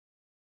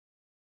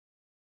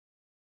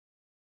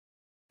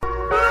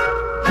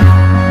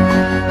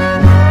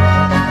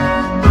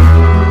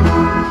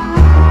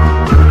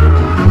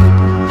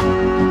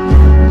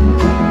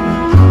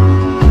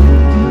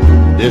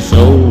This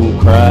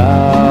old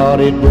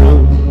crowded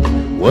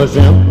room was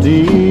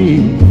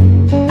empty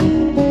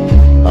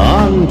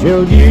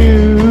until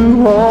you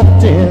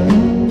walked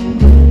in.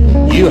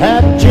 You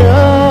had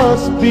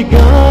just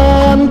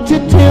begun to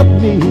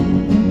tempt me,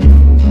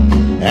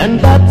 and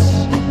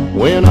that's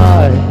when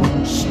I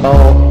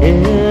saw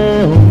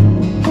him.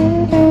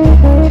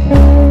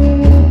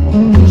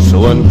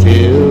 So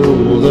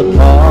until the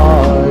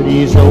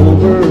party's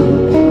over,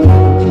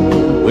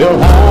 we'll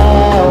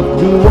have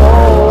to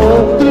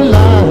walk the line.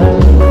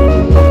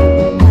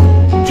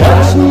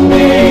 Touch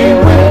me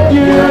with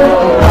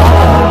your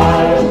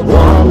eyes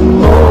one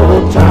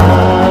more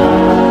time.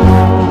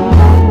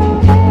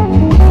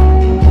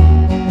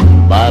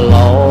 By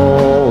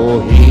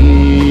law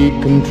he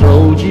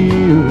controls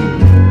you,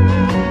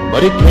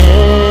 but he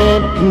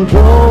can't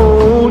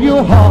control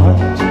your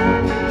heart.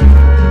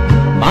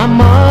 My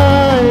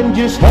mind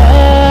just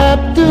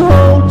had to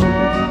hold you.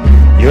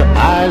 Your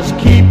eyes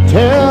keep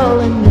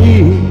telling me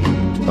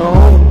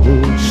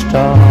don't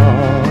stop.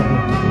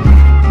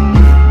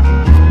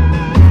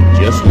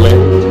 Just let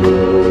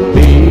it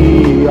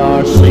be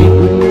our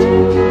secret,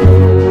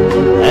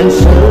 and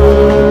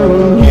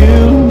soon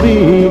you'll be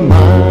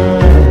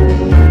mine.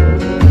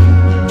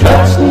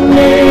 Touch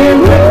me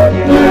with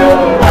your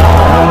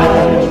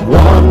eyes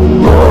one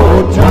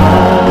more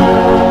time.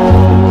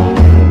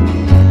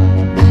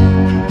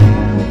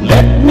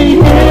 Let me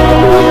hear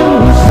you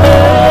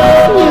say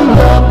you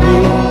love me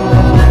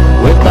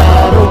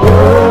without a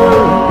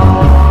word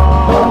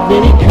of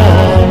any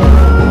kind,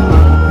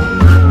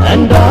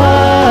 and I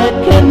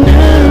can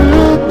do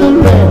the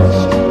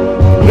rest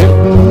with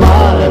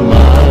my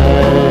mind.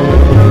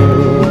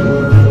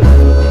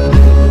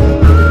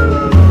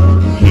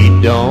 He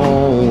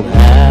don't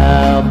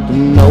have to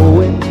know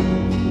it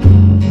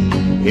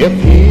if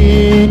he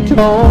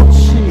don't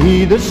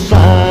see the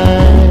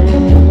signs.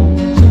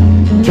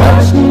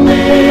 Touch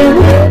me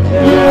with